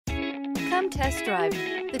Come test drive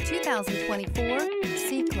the 2024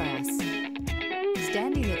 C-Class.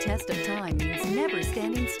 Standing the test of time means never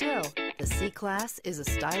standing still. The C-Class is a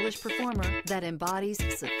stylish performer that embodies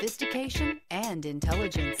sophistication and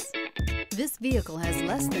intelligence. This vehicle has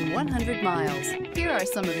less than 100 miles. Here are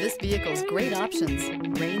some of this vehicle's great options: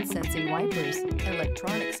 rain-sensing wipers,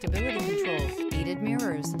 electronic stability control, heated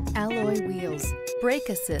mirrors, alloy wheels, brake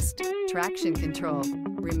assist, traction control,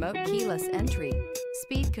 remote keyless entry,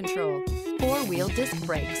 speed control, four-wheel disc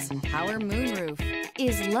brakes, power moonroof.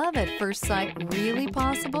 Is love at first sight really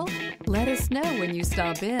possible? Let us know when you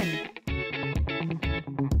stop in.